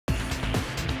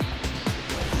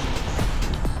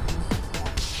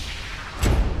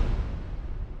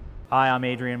Hi, I'm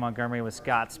Adrian Montgomery with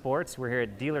Scott Sports. We're here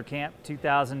at Dealer Camp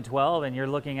 2012, and you're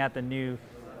looking at the new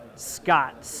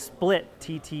Scott Split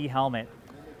TT helmet,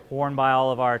 worn by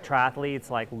all of our triathletes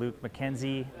like Luke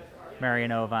McKenzie,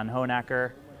 Mariano van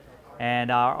Hoenacker,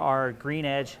 and our Green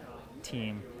Edge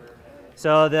team.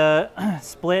 So the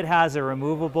Split has a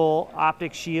removable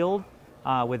optic shield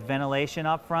with ventilation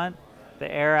up front. The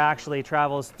air actually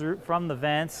travels through from the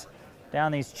vents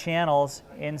down these channels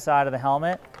inside of the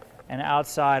helmet and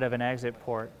outside of an exit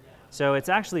port. So it's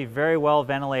actually very well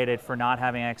ventilated for not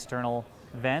having external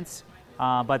vents,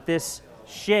 but this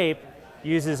shape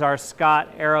uses our Scott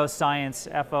Aero Science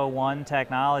FO1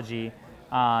 technology,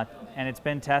 and it's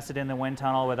been tested in the wind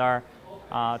tunnel with our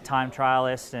time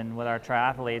trialists and with our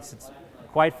triathletes. It's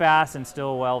quite fast and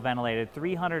still well ventilated,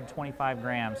 325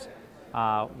 grams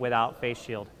without face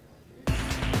shield.